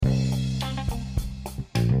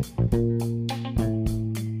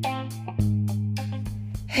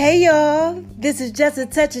Hey y'all, this is Just a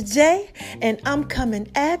Touch of J, and I'm coming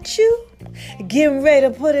at you, getting ready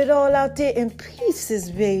to put it all out there in pieces,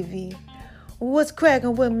 baby. What's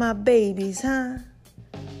cracking with my babies, huh?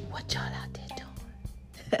 What y'all out there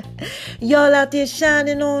doing? Y'all out there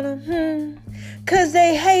shining on them, Cause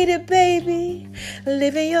they hate it, baby.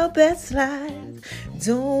 Living your best life.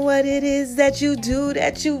 Doing what it is that you do.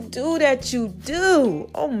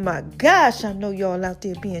 Oh my gosh, I know y'all out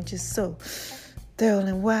there being just so thorough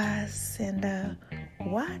and wise. And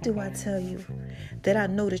why do I tell you that I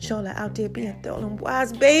know that y'all are out there being thorough and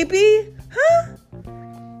wise, baby? Huh?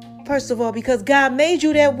 First of all, because God made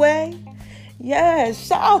you that way. Yes,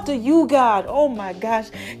 shout out to you, God. Oh my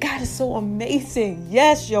gosh, God is so amazing.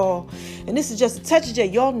 Yes, y'all. And this is Just a Touch of J.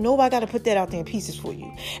 Y'all know I got to put that out there in pieces for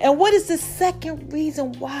you. And what is the second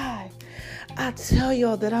reason why I tell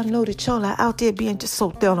y'all that I know that y'all are out there being just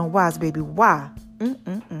so thorough and wise, baby? Why?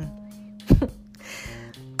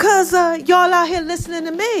 Cause y'all out here listening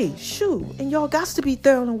to me. Shoot. And y'all got to be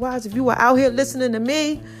thorough and wise if you are out here listening to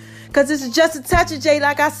me. Because this is Just a Touch of J.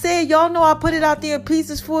 Like I said, y'all know I put it out there in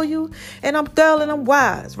pieces for you. And I'm thorough and I'm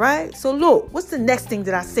wise, right? So look, what's the next thing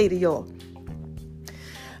that I say to y'all?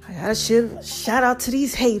 I got to shout out to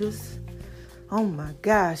these haters. Oh my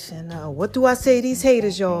gosh. And what do I say to these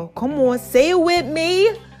haters, y'all? Come on, say it with me.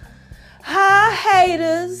 Hi,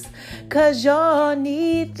 haters. Because y'all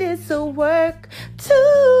need this work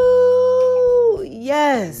too.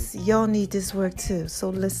 Yes, y'all need this work too. So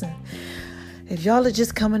listen. If y'all are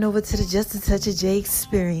just coming over to the Just a Touch of J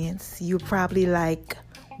experience, you're probably like,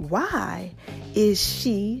 why is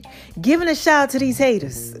she giving a shout out to these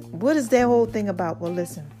haters? What is that whole thing about? Well,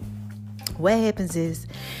 listen, what happens is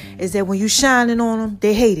that when you shining on them,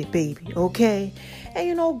 they hate it, baby, okay? And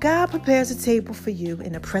you know, God prepares a table for you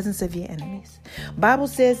in the presence of your enemies. Bible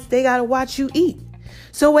says they got to watch you eat.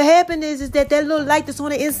 So what happened is that little light that's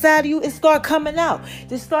on the inside of you, it start coming out.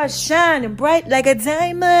 It starts shining bright like a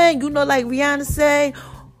diamond. You know, like Rihanna say,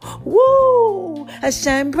 woo, I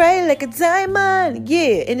shine bright like a diamond.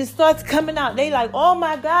 Yeah, and it starts coming out. They like, oh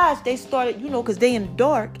my gosh. They started, because they in the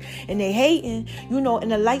dark and they hating,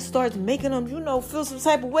 and the light starts making them, feel some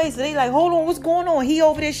type of way. So they like, hold on, what's going on? He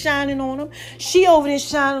over there shining on them. She over there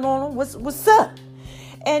shining on them. What's up?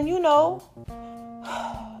 And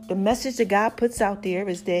the message that God puts out there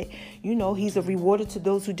is that, he's a rewarder to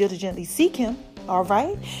those who diligently seek him. All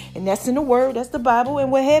right. And that's in the word. That's the Bible.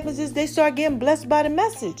 And what happens is they start getting blessed by the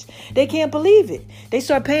message. They can't believe it. They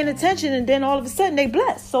start paying attention and then all of a sudden they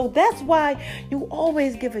bless. So that's why you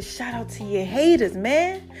always give a shout out to your haters,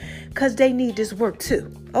 man, because they need this work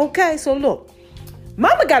too. Okay. So look,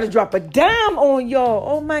 mama got to drop a dime on y'all.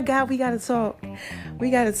 Oh my God. We got to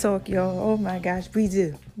talk. Y'all. Oh my gosh. We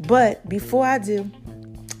do. But before I do,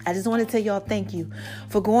 I just want to tell y'all thank you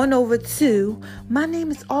for going over to my name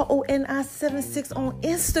is RONI76 on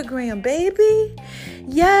Instagram, baby.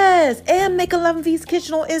 Yes. And Make a Loving V's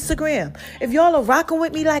Kitchen on Instagram. If y'all are rocking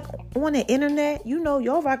with me like on the internet,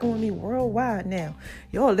 y'all rocking with me worldwide now.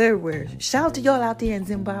 Y'all everywhere. Shout out to y'all out there in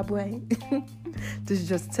Zimbabwe. This is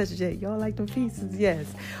Just a Touch of J. Y'all like them pieces? Yes.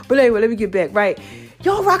 But anyway, let me get back, right?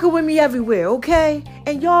 Y'all rocking with me everywhere, okay?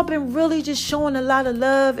 And y'all been really just showing a lot of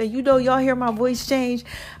love. And y'all hear my voice change.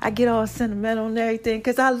 I get all sentimental and everything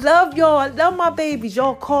because I love y'all. I love my babies.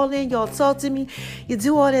 Y'all call in. Y'all talk to me. You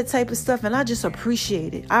do all that type of stuff. And I just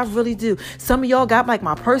appreciate it. I really do. Some of y'all got like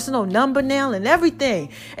my personal number now and everything.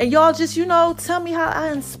 And y'all just, tell me how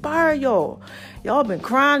I inspire y'all. Y'all been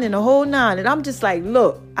crying in the whole nine. And I'm just like,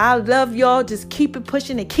 look, I love y'all. Just keep it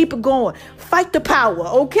pushing and keep it going. Fight the power,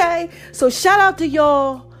 okay? So shout out to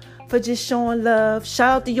y'all for just showing love. Shout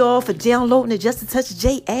out to y'all for downloading the Just a Touch of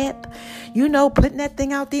J app. Putting that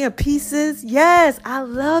thing out there in pieces. Yes, I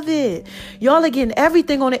love it. Y'all are getting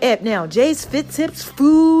everything on the app now. Jay's Fit Tips,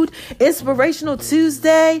 food, Inspirational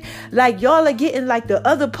Tuesday. Like y'all are getting like the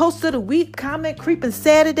other post of the week, comment creeping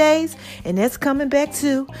Saturdays. And that's coming back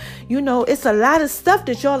too. It's a lot of stuff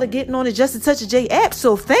that y'all are getting on the Just a Touch of J app.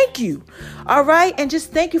 So thank you. All right. And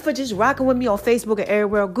just thank you for just rocking with me on Facebook and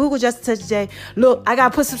everywhere. Google Just a Touch of J. Look, I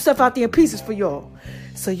got to put some stuff out there in pieces for y'all.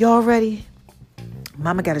 So y'all ready?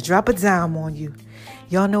 Mama got to drop a dime on you.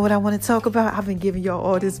 Y'all know what I want to talk about? I've been giving y'all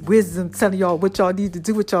all this wisdom, telling y'all what y'all need to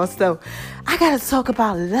do with y'all stuff. I got to talk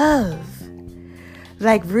about love.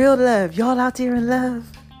 Like real love. Y'all out there in love?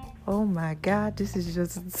 Oh my God, this is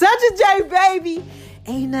just such a J, baby.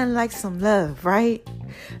 Ain't nothing like some love, right?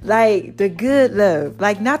 Like the good love.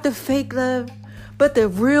 Like not the fake love, but the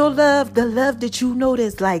real love. The love that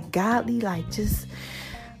that's like godly, like just...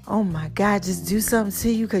 oh my God, just do something to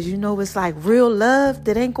you because it's like real love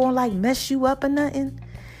that ain't going to like mess you up or nothing.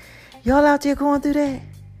 Y'all out there going through that?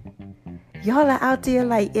 Y'all are out there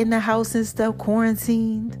like in the house and stuff,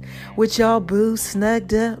 quarantined with y'all boo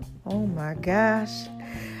snugged up. Oh my gosh.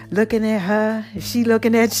 Looking at her. Is she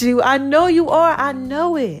looking at you? I know you are. I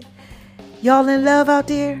know it. Y'all in love out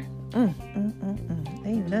there?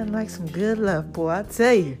 Ain't nothing like some good love, boy. I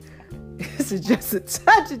tell you. This is just a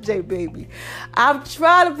touch of J, baby. I'm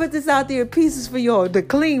trying to put this out there in pieces for y'all. The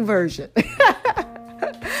clean version.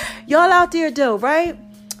 Y'all out there though, right?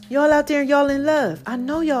 Y'all out there and y'all in love. I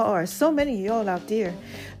know y'all are. So many of y'all out there.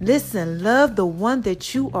 Listen, love the one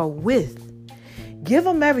that you are with. Give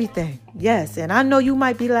them everything. Yes. And I know you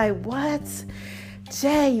might be like, what?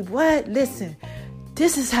 Jay, what? Listen,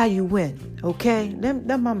 this is how you win. Okay?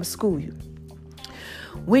 Let mama school you.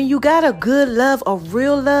 When you got a good love, a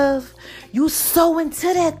real love, you sow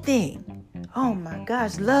into that thing. Oh my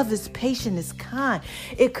gosh, love is patient, it's kind.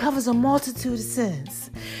 It covers a multitude of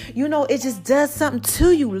sins. You know, it just does something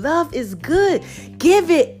to you. Love is good.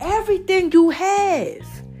 Give it everything you have.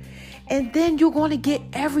 And then you're going to get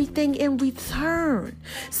everything in return.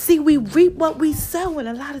 See, we reap what we sow. And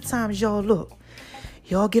a lot of times,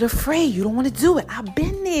 y'all get afraid. You don't want to do it. I've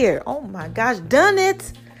been there. Oh my gosh, done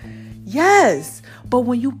it. Yes. But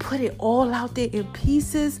when you put it all out there in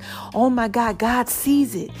pieces, oh my God, God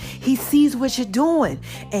sees it. He sees what you're doing.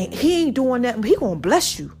 And he ain't doing that. He going to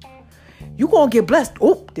bless you. You going to get blessed.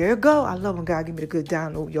 Oh, there you go. I love when God give me the good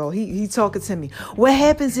download, y'all. He talking to me. What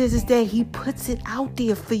happens is that he puts it out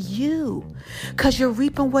there for you because you're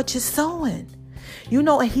reaping what you're sowing. You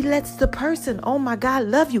know, and he lets the person, oh my God,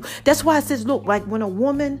 love you. That's why it says, look, like when a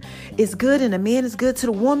woman is good and a man is good to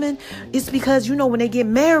the woman, it's because, you know, when they get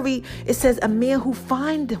married, it says a man who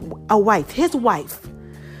finds a wife, his wife,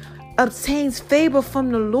 obtains favor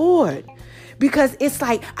from the Lord. Because it's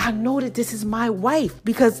like, I know that this is my wife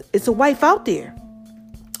because it's a wife out there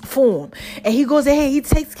for him. And he goes ahead, he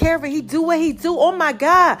takes care of it. He do what he do. Oh my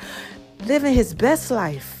God, living his best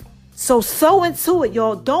life. So into it,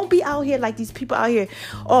 y'all. Don't be out here like these people out here,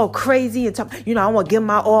 all crazy and talk, you know, I want to give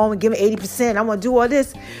my all, I want to give me 80%. I want to do all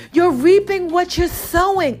this. You're reaping what you're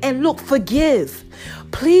sowing. And look, forgive.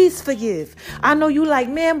 Please forgive. I know you like,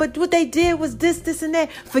 man, but what they did was this, and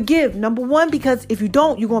that. Forgive. Number one, because if you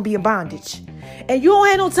don't, you're going to be in bondage. And you don't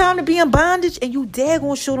have no time to be in bondage. And you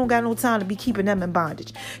daggone sure don't got no time to be keeping them in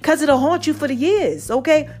bondage. Because it'll haunt you for the years.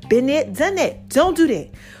 Okay? Been there, done that. Don't do that.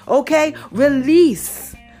 Okay? Release.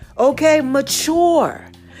 Okay, mature.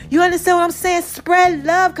 You understand what I'm saying? Spread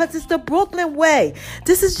love because it's the Brooklyn way.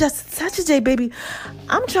 This is just a touch of J, baby.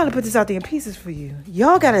 I'm trying to put this out there in pieces for you.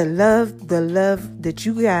 Y'all got to love the love that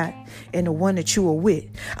you got and the one that you are with.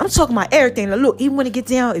 I'm talking about everything. Now, look, even when it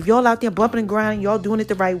gets down, if y'all out there bumping and grinding, y'all doing it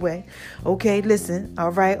the right way. Okay, listen,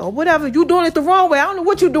 all right, or whatever. You doing it the wrong way. I don't know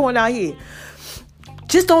what you're doing out here.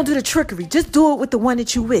 Just don't do the trickery. Just do it with the one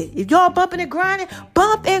that you with. If y'all bumping and grinding,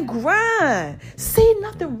 bump and grind. See,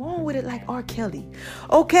 nothing wrong with it like R. Kelly.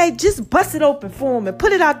 Okay, just bust it open for him and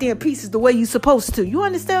put it out there in pieces the way you supposed to. You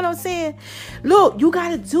understand what I'm saying? Look, you got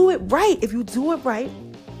to do it right. If you do it right,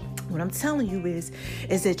 what I'm telling you is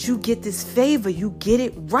that you get this favor. You get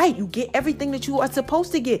it right. You get everything that you are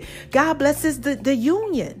supposed to get. God blesses the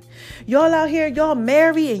union. Y'all out here, y'all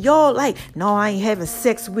married and y'all like, no, I ain't having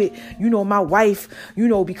sex with, you know, my wife, you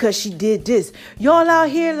know, because she did this. Y'all out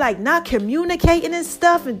here like not communicating and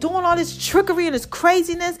stuff and doing all this trickery and this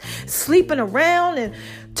craziness, sleeping around, and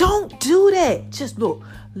don't do that. Just look.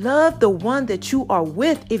 Love the one that you are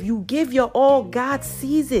with. If you give your all, God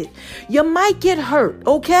sees it. You might get hurt,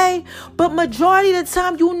 okay? But majority of the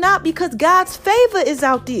time, you not, because God's favor is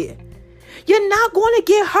out there. You're not going to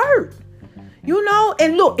get hurt, you know?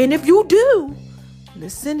 And look, and if you do,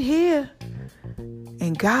 listen here.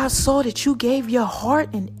 And God saw that you gave your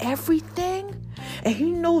heart and everything, and he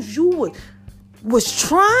knows you was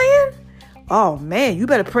trying. Oh, man, you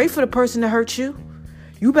better pray for the person that hurt you.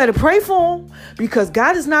 You better pray for him because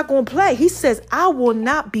God is not going to play. He says, I will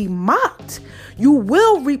not be mocked. You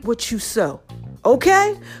will reap what you sow.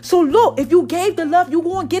 Okay? So look, if you gave the love, you're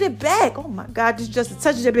going to get it back. Oh my God, this is just a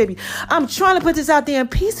touch of that, baby. I'm trying to put this out there in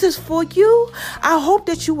pieces for you. I hope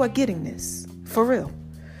that you are getting this. For real.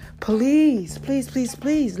 Please, please, please,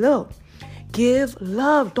 please, look. Give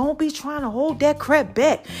love. Don't be trying to hold that crap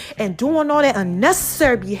back and doing all that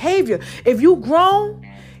unnecessary behavior. If you grown,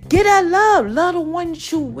 get that love. Love the one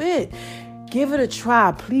that you with. Give it a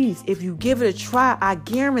try, please. If you give it a try, I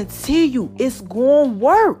guarantee you it's going to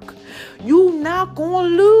work. You're not going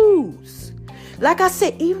to lose. Like I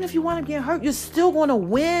said, even if you want to get hurt, you're still going to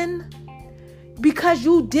win because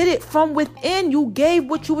you did it from within. You gave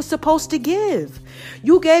what you were supposed to give.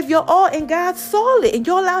 You gave your all and God saw it. And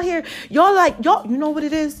y'all out here, y'all, you know what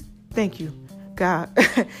it is? Thank you, God.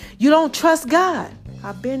 You don't trust God.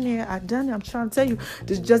 I've been there. I've done it. I'm trying to tell you.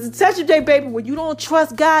 This is just a touch of day, baby. When you don't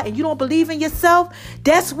trust God and you don't believe in yourself,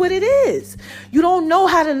 that's what it is. You don't know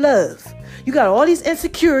how to love. You got all these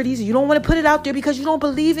insecurities. And you don't want to put it out there because you don't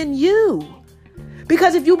believe in you.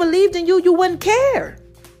 Because if you believed in you, you wouldn't care.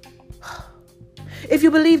 If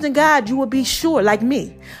you believed in God, you would be sure, like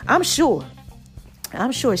me. I'm sure.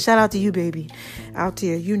 Shout out to you, baby, out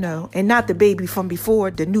there, and not the baby from before,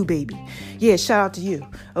 the new baby. Yeah, shout out to you.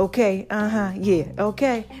 Okay. Yeah.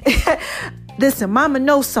 Okay. Listen, mama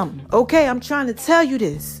knows something. Okay. I'm trying to tell you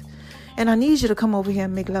this. And I need you to come over here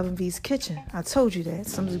and make Love and V's kitchen. I told you that.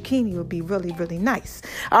 Some zucchini would be really, really nice.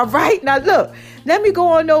 All right. Now, look, let me go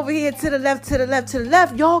on over here to the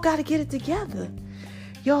left. Y'all got to get it together.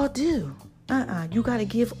 Y'all do. You got to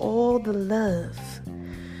give all the love.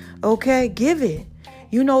 Okay. Give it.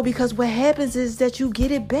 Because what happens is that you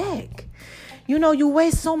get it back. You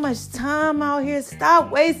waste so much time out here.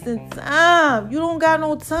 Stop wasting time. You don't got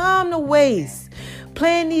no time to waste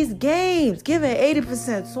playing these games. Give it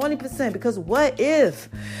 80%, 20%. Because what if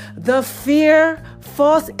the fear,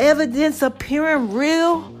 false evidence appearing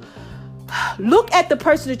real? Look at the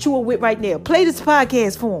person that you are with right now. Play this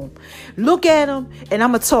podcast for him. Look at him and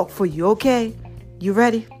I'm going to talk for you, okay? You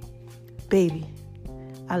ready? Baby,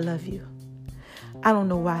 I love you. I don't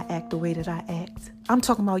know why I act the way that I act. I'm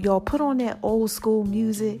talking about y'all put on that old school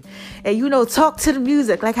music and, talk to the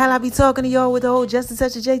music. Like how I be talking to y'all with the whole Just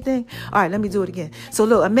Such a J thing. All right, let me do it again. So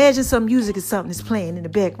look, imagine some music or something is playing in the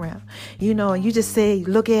background, and you just say,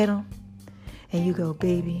 look at them and you go,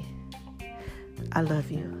 baby, I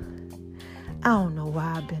love you. I don't know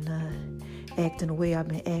why I've been acting the way I've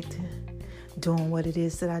been acting, doing what it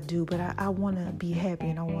is that I do, but I want to be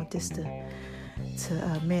happy and I want this to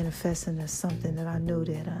manifest into something that I know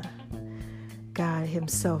that God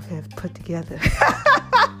himself have put together.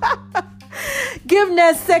 Give him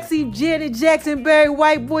that sexy Janet Jackson Barry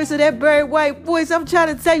White voice or that Barry White voice. I'm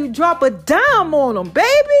trying to tell you, drop a dime on them,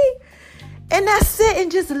 baby. And that's it,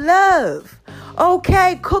 and just love.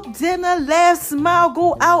 Okay, cook dinner, laugh, smile,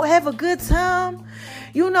 go out, have a good time.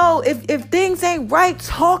 If things ain't right,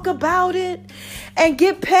 talk about it and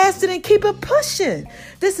get past it and keep it pushing.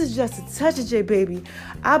 This is Just a Touch of J, baby.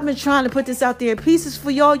 I've been trying to put this out there in pieces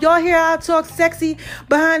for y'all. Y'all hear how I talk sexy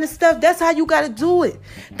behind the stuff? That's how you got to do it.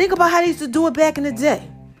 Think about how they used to do it back in the day.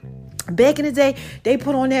 Back in the day, they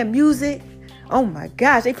put on that music. Oh my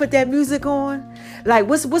gosh, they put that music on. Like,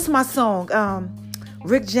 what's my song?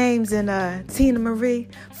 Rick James and Tina Marie,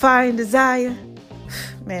 Fire and Desire.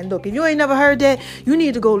 Man, look, if you ain't never heard that, you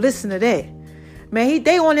need to go listen to that. Man,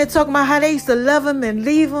 they on there talking about how they used to love him and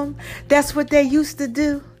leave him. That's what they used to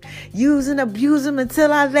do. Use and abuse him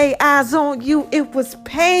until I lay eyes on you. It was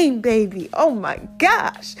pain, baby. Oh my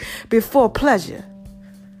gosh. Before pleasure.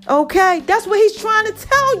 Okay? That's what he's trying to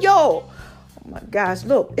tell y'all. Oh my gosh.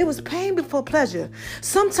 Look, it was pain before pleasure.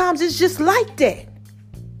 Sometimes it's just like that.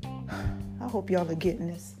 I hope y'all are getting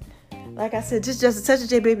this. Like I said, just a touch of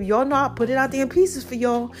J, baby. Y'all know I put it out there in pieces for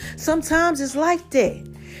y'all. Sometimes it's like that.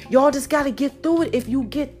 Y'all just got to get through it. If you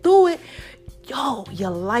get through it,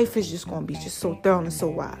 your life is just going to be just so thorough and so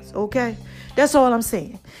wise. Okay? That's all I'm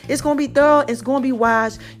saying. It's going to be thorough. It's going to be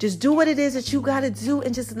wise. Just do what it is that you got to do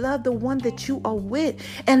and just love the one that you are with.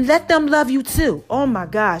 And let them love you too. Oh my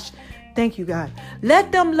gosh. Thank you, God.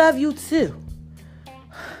 Let them love you too.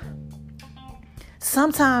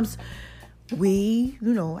 Sometimes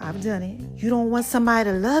I've done it. You don't want somebody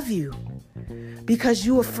to love you because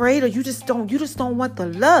you're afraid or you just don't want the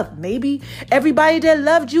love. Maybe everybody that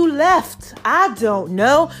loved you left. I don't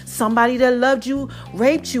know. Somebody that loved you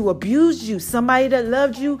raped you, abused you. Somebody that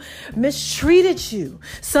loved you mistreated you.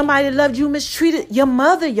 Somebody that loved you mistreated your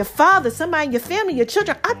mother, your father, somebody in your family, your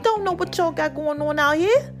children. I don't know what y'all got going on out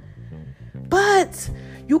here. But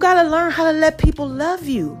you got to learn how to let people love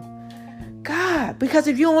you. God, because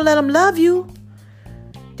if you don't let them love you,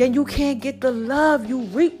 then you can't get the love. You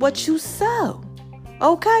reap what you sow.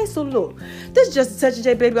 Okay, so look, this is Just a Touch of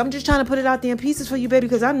J, baby. I'm just trying to put it out there in pieces for you, baby,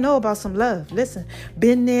 because I know about some love. Listen,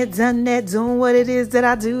 been there, done that, doing what it is that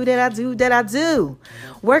I do.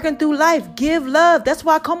 Working through life, give love. That's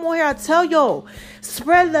why I come on here, I tell y'all,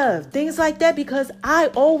 spread love, things like that, because I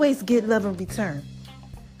always get love in return.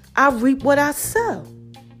 I reap what I sow.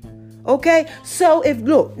 Okay, so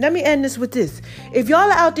let me end this with this. If y'all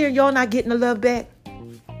are out there, y'all not getting the love back.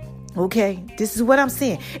 Okay, this is what I'm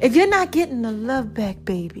saying. If you're not getting the love back,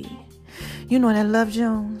 baby, you know that Love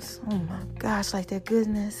Jones. Oh my gosh, like that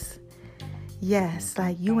goodness. Yes,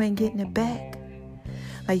 like you ain't getting it back.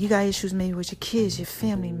 Like you got issues maybe with your kids, your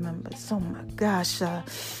family members. Oh my gosh,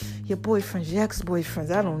 your boyfriends, your ex-boyfriends.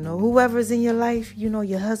 I don't know. Whoever's in your life,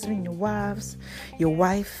 your husband, your wives, your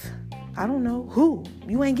wife. I don't know who.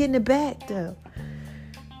 You ain't getting it back though.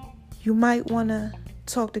 You might want to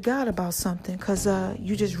talk to God about something, because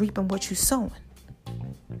you just reaping what you sowing.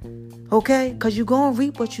 Okay? Because you going to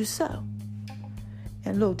reap what you sow.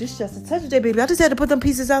 And look, this is just a touch today, baby. I just had to put them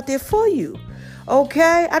pieces out there for you.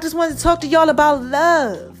 Okay? I just wanted to talk to y'all about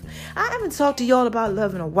love. I haven't talked to y'all about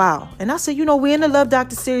love in a while. And I said, we're in the Love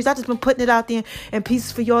Doctor series. I just been putting it out there in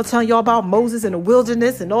pieces for y'all, telling y'all about Moses and the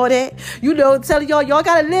wilderness and all that. Telling y'all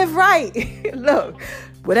got to live right. Look,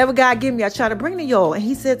 whatever God give me, I try to bring to y'all. And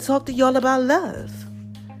he said, talk to y'all about love.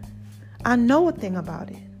 I know a thing about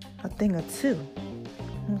it. A thing or two.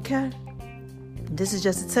 Okay? This is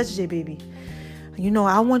just a touch, J, baby.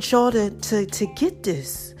 I want y'all to get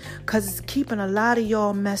this, because it's keeping a lot of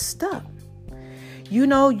y'all messed up.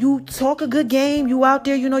 You talk a good game. You out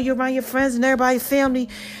there, you're around your friends and everybody's family.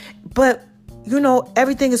 But,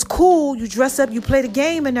 everything is cool. You dress up, you play the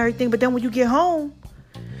game and everything. But then when you get home,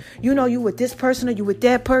 you with this person or you with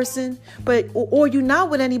that person. But or you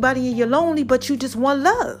not with anybody and you're lonely, but you just want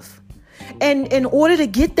love. And in order to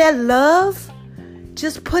get that love,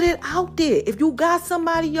 just put it out there. If you got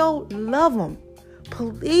somebody, love them.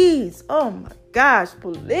 Please. Oh, my gosh,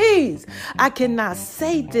 please. I cannot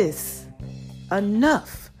say this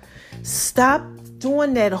enough. Stop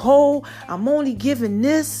doing that whole, I'm only giving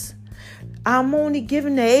this. I'm only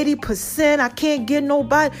giving the 80%. I can't get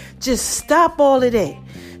nobody. Just stop all of that.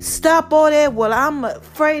 Stop all that. Well, I'm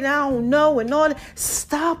afraid I don't know and all that.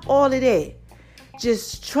 Stop all of that.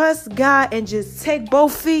 Just trust God and just take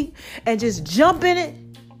both feet and just jump in it.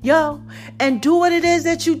 And do what it is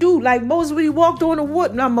that you do. Like Moses when he walked on the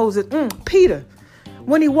water. Not Moses. Peter.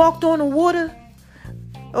 When he walked on the water.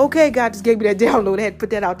 Okay, God just gave me that download. I had to put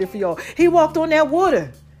that out there for y'all. He walked on that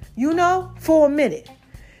water, for a minute.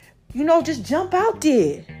 Just jump out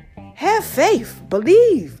there. Have faith.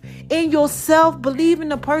 Believe in yourself. Believe in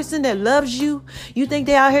the person that loves you. You think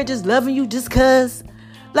they out here just loving you just because?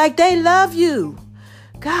 Like they love you.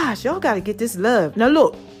 Gosh, y'all got to get this love. Now,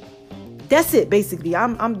 look. That's it, basically.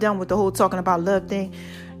 I'm done with the whole talking about love thing.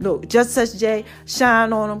 Look, Just Such J,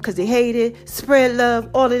 shine on them because they hate it. Spread love,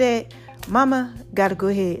 all of that. Mama got to go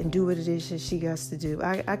ahead and do what it is that she got to do.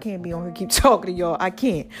 I can't be on here keep talking to y'all. I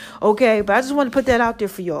can't. Okay? But I just want to put that out there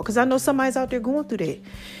for y'all, because I know somebody's out there going through that.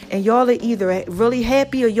 And y'all are either really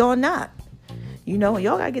happy or y'all not. And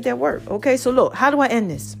y'all got to get that work. Okay? So look, how do I end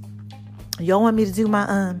this? Y'all want me to do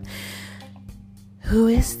my, who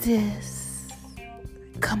is this?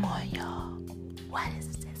 Come on, y'all. What is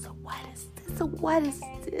this? What is this? What is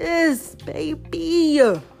this, baby?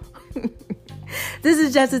 This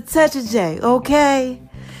is just a touch of J, okay?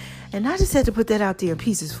 And I just had to put that out there in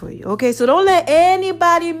pieces for you, okay? So don't let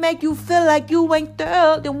anybody make you feel like you ain't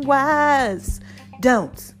thorough and wise.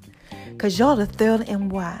 Don't. Because y'all are thorough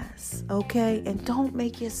and wise, okay? And don't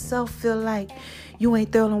make yourself feel like you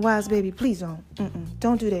ain't thorough and wise, baby. Please don't.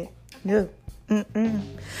 Don't do that. No.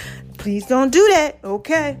 Please don't do that,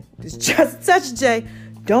 okay? It's just a touch of J.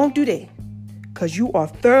 Don't do that. Because you are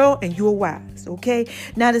thorough and you are wise, okay?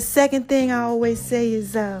 Now, the second thing I always say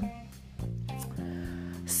is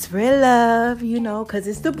spread love, because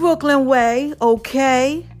it's the Brooklyn way,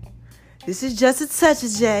 okay? This is just a touch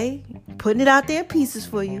of J. Putting it out there in pieces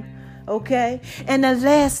for you, okay? And the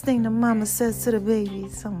last thing the mama says to the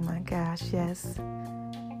babies, oh my gosh, yes.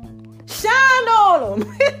 Shine on them.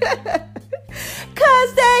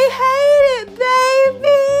 Because they hate it,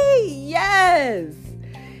 baby. Yes.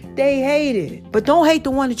 They hate it. But don't hate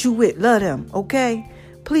the one that you with. Love them, okay?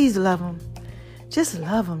 Please love them. Just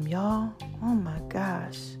love them, y'all. Oh, my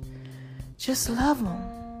gosh. Just love them.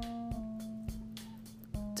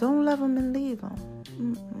 Don't love them and leave them.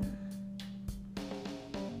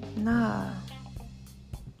 Nah.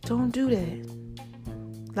 Don't do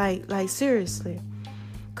that. Like seriously.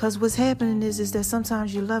 Because what's happening is that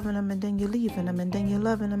sometimes you're loving them and then you're leaving them, and then you're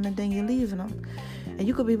loving them and then you're leaving them. And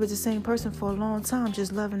you could be with the same person for a long time,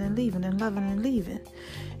 just loving and leaving and loving and leaving.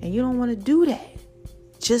 And you don't want to do that.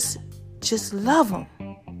 Just love them.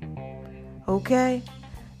 Okay?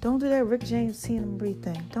 Don't do that Rick James, Tina Marie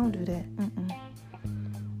thing. Don't do that.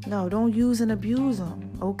 No, don't use and abuse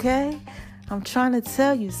them. Okay? I'm trying to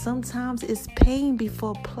tell you, sometimes it's pain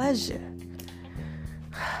before pleasure.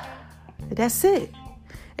 That's it.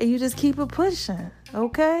 And you just keep it pushing,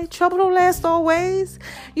 okay? Trouble don't last always.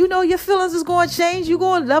 Your feelings is going to change. You're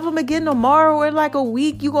going to love them again tomorrow or in like a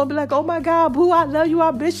week. You're going to be like, oh, my God, boo, I love you. I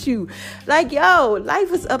miss you. Like, yo,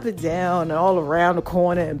 life is up and down and all around the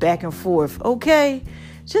corner and back and forth, okay?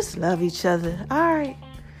 Just love each other, all right?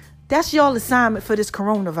 That's y'all assignment for this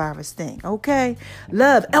coronavirus thing, okay?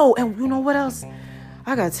 Love. Oh, and you know what else?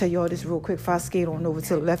 I got to tell y'all this real quick before I skate on over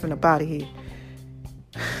to the left and up out of here.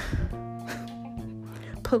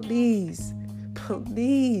 please,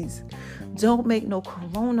 don't make no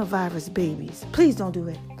coronavirus babies. Please don't do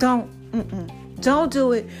it. Don't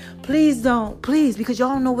do it. Please don't. Please, because y'all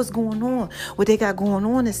don't know what's going on, what they got going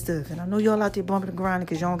on and stuff. And I know y'all out there bumping and grinding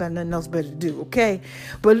because y'all don't got nothing else better to do, okay?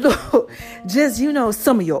 But look, just,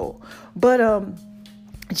 some of y'all. But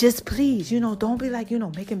just please, don't be like,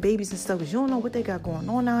 making babies and stuff, because you don't know what they got going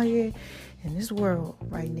on out here in this world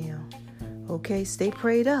right now. Okay? Stay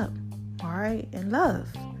prayed up. All right? And love.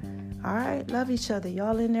 All right? Love each other.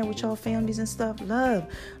 Y'all in there with y'all families and stuff. Love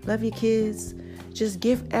your kids. Just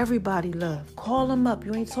give everybody love. Call them up.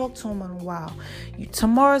 You ain't talked to them in a while.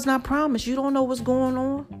 Tomorrow's not promised. You don't know what's going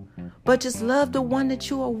on. But just love the one that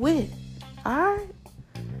you are with. All right?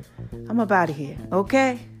 I'm up out of here.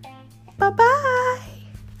 Okay? Bye-bye.